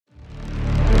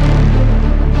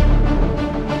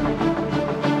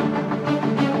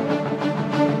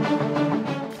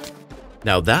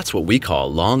Now that's what we call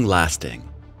long-lasting.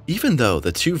 Even though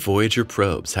the two Voyager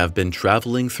probes have been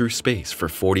traveling through space for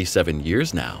 47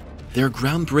 years now, their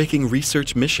groundbreaking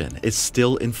research mission is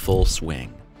still in full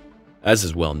swing. As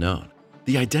is well known,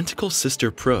 the identical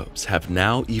sister probes have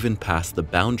now even passed the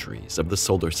boundaries of the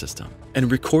solar system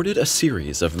and recorded a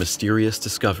series of mysterious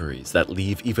discoveries that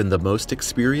leave even the most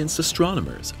experienced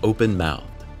astronomers open-mouthed.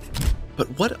 But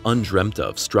what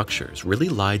undreamt-of structures really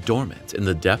lie dormant in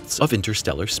the depths of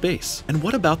interstellar space? And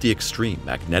what about the extreme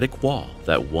magnetic wall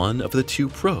that one of the two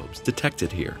probes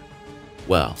detected here?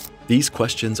 Well, these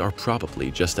questions are probably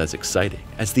just as exciting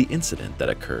as the incident that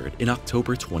occurred in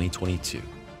October 2022.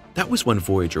 That was when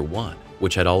Voyager 1,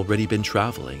 which had already been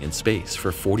traveling in space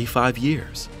for 45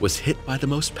 years, was hit by the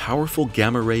most powerful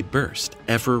gamma-ray burst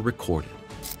ever recorded.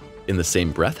 In the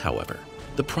same breath, however,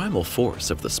 the primal force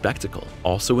of the spectacle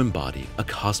also embodied a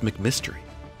cosmic mystery.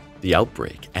 The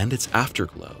outbreak and its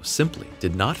afterglow simply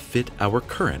did not fit our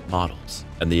current models,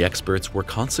 and the experts were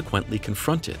consequently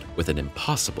confronted with an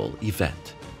impossible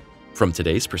event. From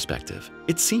today's perspective,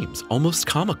 it seems almost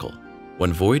comical.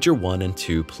 When Voyager 1 and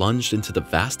 2 plunged into the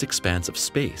vast expanse of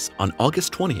space on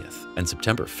August 20th and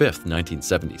September 5th,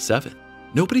 1977,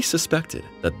 nobody suspected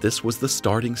that this was the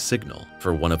starting signal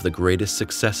for one of the greatest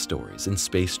success stories in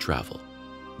space travel.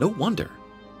 No wonder.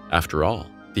 After all,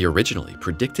 the originally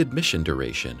predicted mission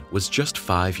duration was just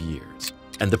 5 years,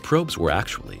 and the probes were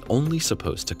actually only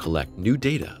supposed to collect new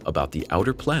data about the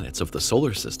outer planets of the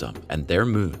solar system and their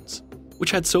moons,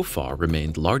 which had so far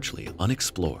remained largely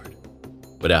unexplored.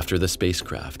 But after the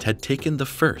spacecraft had taken the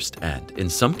first and,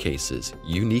 in some cases,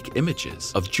 unique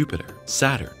images of Jupiter,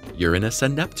 Saturn, Uranus,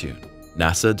 and Neptune,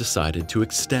 NASA decided to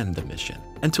extend the mission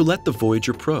and to let the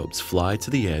Voyager probes fly to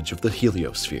the edge of the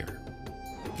heliosphere.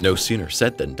 No sooner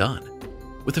said than done.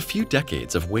 With a few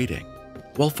decades of waiting,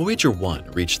 while Voyager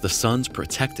 1 reached the Sun's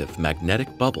protective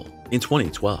magnetic bubble in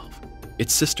 2012,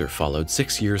 its sister followed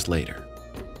 6 years later.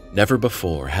 Never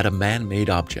before had a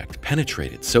man-made object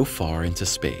penetrated so far into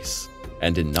space,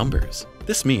 and in numbers,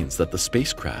 this means that the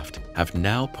spacecraft have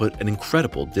now put an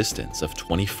incredible distance of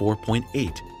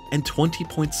 24.8 and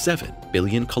 20.7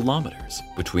 billion kilometers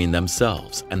between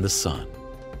themselves and the Sun.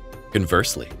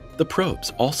 Conversely, the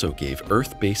probes also gave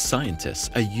Earth-based scientists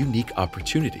a unique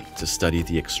opportunity to study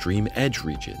the extreme edge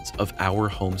regions of our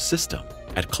home system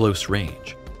at close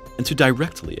range, and to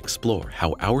directly explore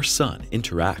how our Sun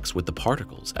interacts with the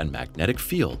particles and magnetic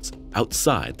fields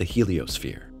outside the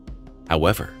heliosphere.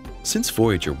 However, since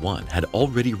Voyager 1 had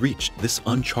already reached this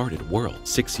uncharted world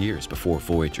 6 years before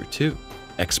Voyager 2,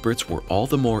 experts were all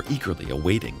the more eagerly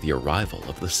awaiting the arrival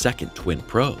of the second twin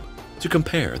probe to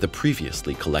compare the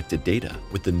previously collected data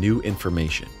with the new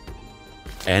information.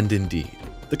 And indeed,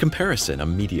 the comparison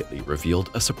immediately revealed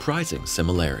a surprising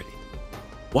similarity.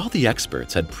 While the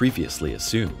experts had previously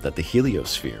assumed that the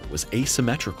heliosphere was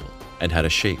asymmetrical and had a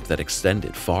shape that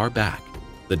extended far back,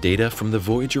 the data from the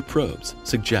Voyager probes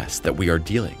suggests that we are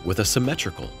dealing with a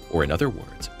symmetrical, or in other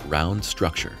words, round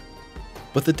structure.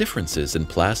 But the differences in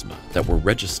plasma that were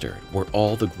registered were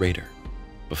all the greater.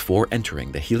 Before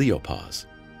entering the heliopause,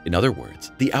 in other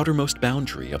words, the outermost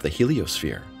boundary of the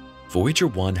heliosphere, Voyager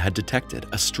 1 had detected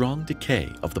a strong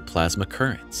decay of the plasma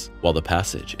currents, while the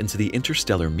passage into the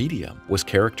interstellar medium was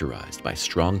characterized by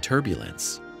strong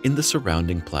turbulence in the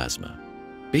surrounding plasma.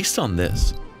 Based on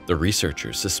this, the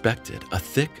researchers suspected a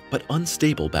thick but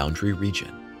unstable boundary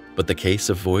region. But the case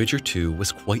of Voyager 2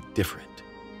 was quite different.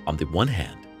 On the one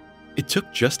hand, it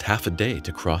took just half a day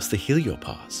to cross the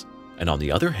heliopause, and on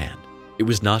the other hand, it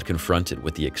was not confronted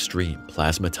with the extreme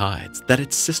plasma tides that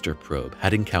its sister probe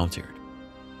had encountered.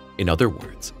 In other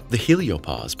words, the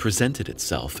heliopause presented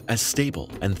itself as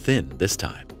stable and thin this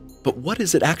time. But what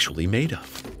is it actually made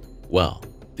of? Well,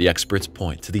 the experts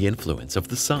point to the influence of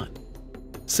the Sun.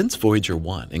 Since Voyager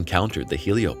 1 encountered the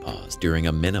heliopause during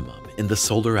a minimum in the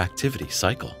solar activity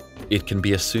cycle, it can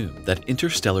be assumed that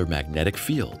interstellar magnetic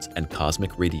fields and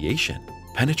cosmic radiation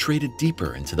penetrated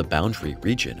deeper into the boundary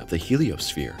region of the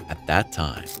heliosphere at that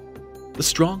time. The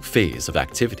strong phase of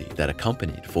activity that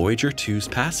accompanied Voyager 2's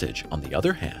passage, on the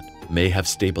other hand, may have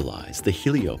stabilized the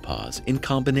heliopause in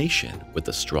combination with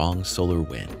the strong solar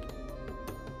wind.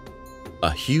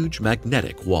 A huge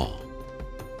magnetic wall.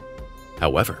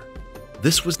 However,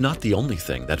 this was not the only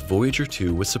thing that Voyager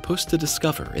 2 was supposed to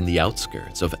discover in the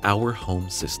outskirts of our home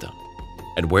system.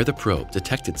 And where the probe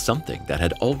detected something that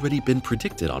had already been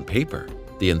predicted on paper,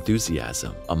 the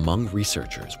enthusiasm among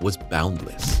researchers was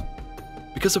boundless.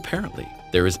 Because apparently,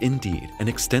 there is indeed an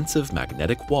extensive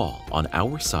magnetic wall on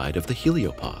our side of the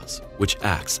heliopause, which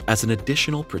acts as an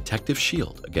additional protective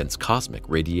shield against cosmic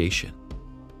radiation.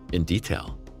 In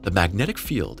detail, The magnetic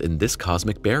field in this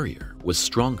cosmic barrier was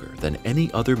stronger than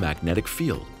any other magnetic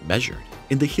field measured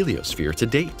in the heliosphere to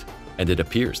date, and it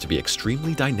appears to be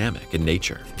extremely dynamic in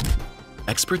nature.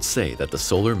 Experts say that the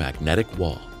solar magnetic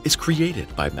wall is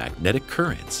created by magnetic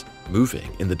currents moving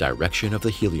in the direction of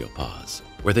the heliopause,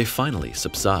 where they finally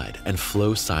subside and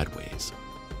flow sideways.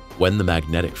 When the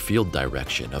magnetic field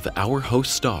direction of our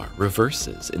host star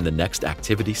reverses in the next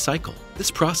activity cycle,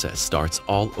 this process starts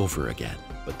all over again,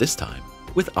 but this time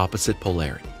with opposite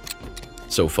polarity.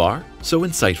 So far, so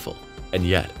insightful, and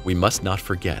yet we must not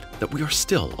forget that we are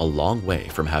still a long way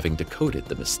from having decoded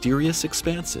the mysterious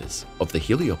expanses of the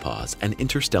heliopause and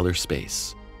interstellar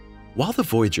space. While the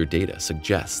Voyager data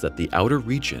suggests that the outer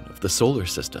region of the solar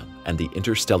system and the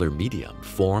interstellar medium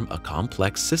form a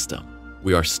complex system,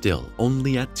 we are still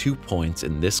only at 2 points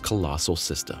in this colossal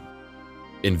system.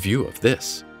 In view of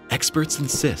this, experts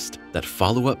insist that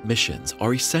follow-up missions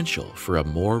are essential for a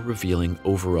more revealing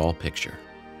overall picture.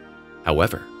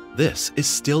 However, this is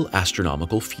still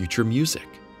astronomical future music.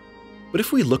 But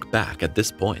if we look back at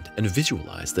this point and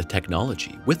visualize the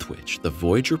technology with which the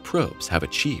Voyager probes have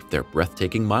achieved their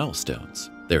breathtaking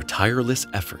milestones, their tireless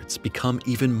efforts become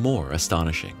even more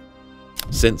astonishing.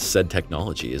 Since said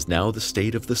technology is now the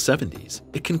state of the 70s,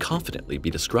 it can confidently be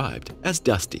described as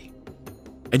dusty.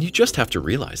 And you just have to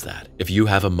realize that if you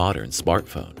have a modern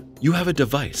smartphone, you have a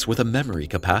device with a memory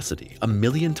capacity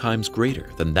 1,000,000 times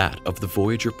greater than that of the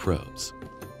Voyager probes.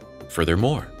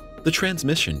 Furthermore, the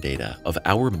transmission data of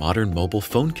our modern mobile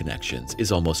phone connections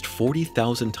is almost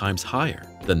 40,000 times higher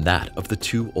than that of the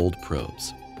 2 old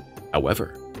probes.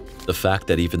 However, the fact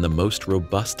that even the most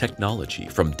robust technology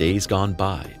from days gone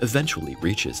by eventually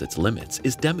reaches its limits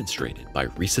is demonstrated by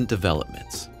recent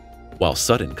developments. While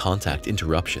sudden contact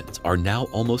interruptions are now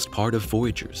almost part of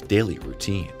Voyager's daily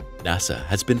routine, NASA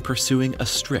has been pursuing a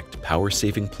strict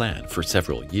power-saving plan for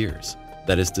several years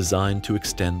that is designed to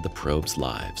extend the probe's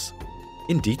lives.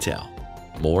 In detail,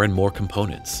 more and more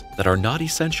components that are not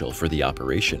essential for the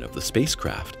operation of the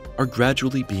spacecraft are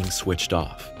gradually being switched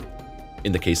off.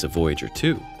 In the case of Voyager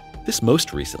 2, this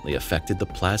most recently affected the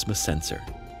plasma sensor.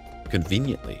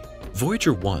 Conveniently,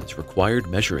 Voyager 1's required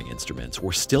measuring instruments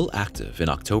were still active in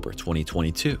October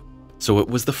 2022, so it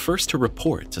was the first to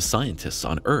report to scientists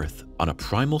on Earth on a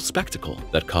primal spectacle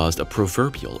that caused a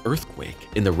proverbial earthquake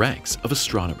in the ranks of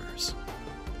astronomers.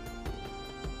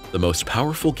 The most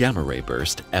powerful gamma-ray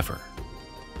burst ever.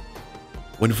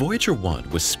 When Voyager 1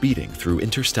 was speeding through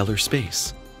interstellar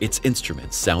space, its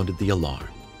instruments sounded the alarm.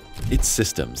 Its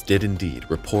systems did indeed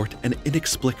report an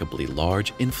inexplicably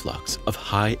large influx of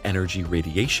high-energy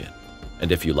radiation,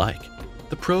 and if you like,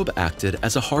 the probe acted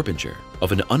as a harbinger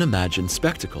of an unimagined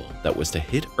spectacle that was to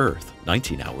hit Earth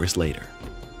 19 hours later.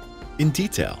 In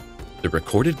detail, the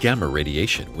recorded gamma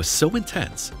radiation was so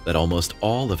intense that almost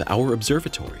all of our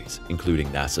observatories, including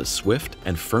NASA's Swift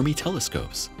and Fermi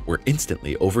telescopes, were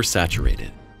instantly oversaturated.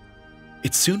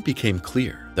 It soon became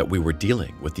clear that we were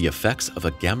dealing with the effects of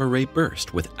a gamma-ray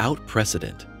burst without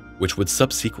precedent, which would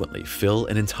subsequently fill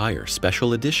an entire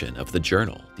special edition of the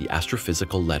journal The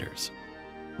Astrophysical Letters.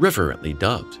 Reverently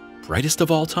dubbed Brightest of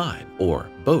All Time,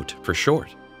 or BOAT for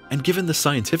short, and given the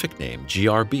scientific name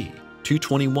GRB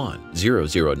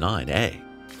 221009A,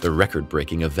 the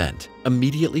record-breaking event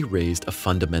immediately raised a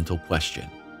fundamental question.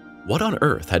 What on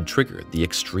earth had triggered the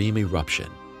extreme eruption?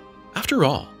 After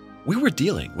all, we were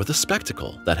dealing with a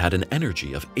spectacle that had an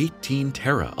energy of 18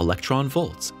 tera-electron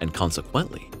volts and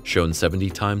consequently shone 70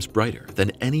 times brighter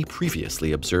than any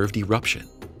previously observed eruption.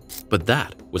 But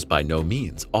that was by no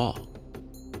means all.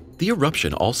 The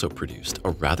eruption also produced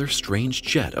a rather strange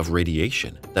jet of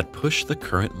radiation that pushed the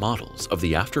current models of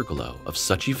the afterglow of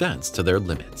such events to their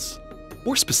limits.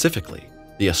 More specifically,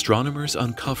 the astronomers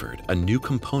uncovered a new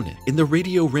component in the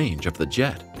radio range of the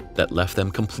jet that left them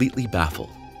completely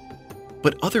baffled.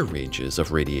 But other ranges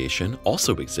of radiation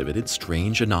also exhibited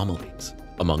strange anomalies.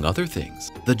 Among other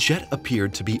things, the jet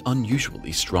appeared to be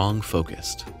unusually strong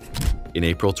focused. In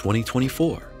April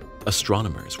 2024,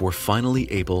 astronomers were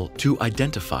finally able to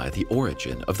identify the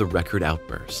origin of the record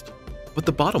outburst. But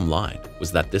the bottom line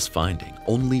was that this finding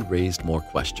only raised more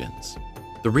questions.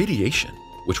 The radiation,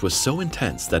 which was so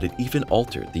intense that it even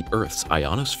altered the Earth's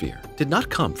ionosphere, did not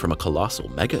come from a colossal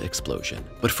mega-explosion,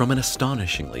 but from an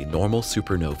astonishingly normal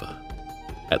supernova.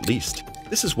 At least,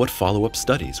 this is what follow-up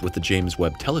studies with the James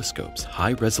Webb Telescope's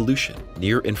high-resolution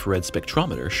near-infrared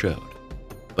spectrometer showed.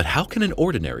 But how can an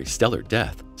ordinary stellar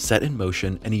death set in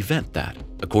motion an event that,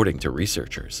 according to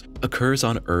researchers, occurs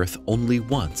on Earth only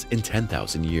once in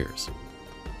 10,000 years?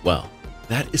 Well,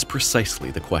 that is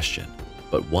precisely the question,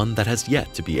 but one that has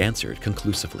yet to be answered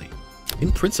conclusively.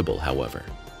 In principle, however,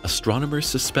 astronomers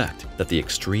suspect that the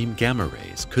extreme gamma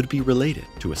rays could be related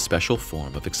to a special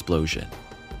form of explosion.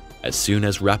 As soon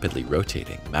as rapidly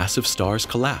rotating massive stars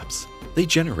collapse, they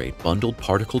generate bundled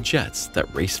particle jets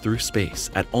that race through space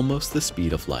at almost the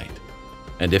speed of light.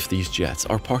 And if these jets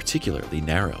are particularly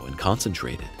narrow and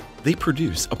concentrated, they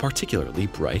produce a particularly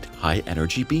bright,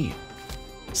 high-energy beam.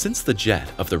 Since the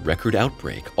jet of the record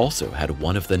outbreak also had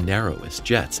one of the narrowest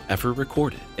jets ever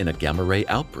recorded in a gamma-ray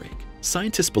outbreak,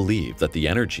 scientists believe that the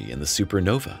energy in the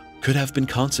supernova could have been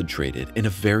concentrated in a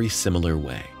very similar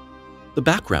way. The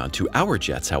background to our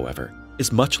jets, however,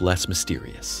 is much less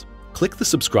mysterious. Click the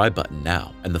subscribe button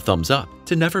now and the thumbs up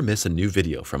to never miss a new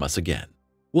video from us again.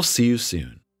 We'll see you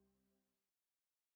soon.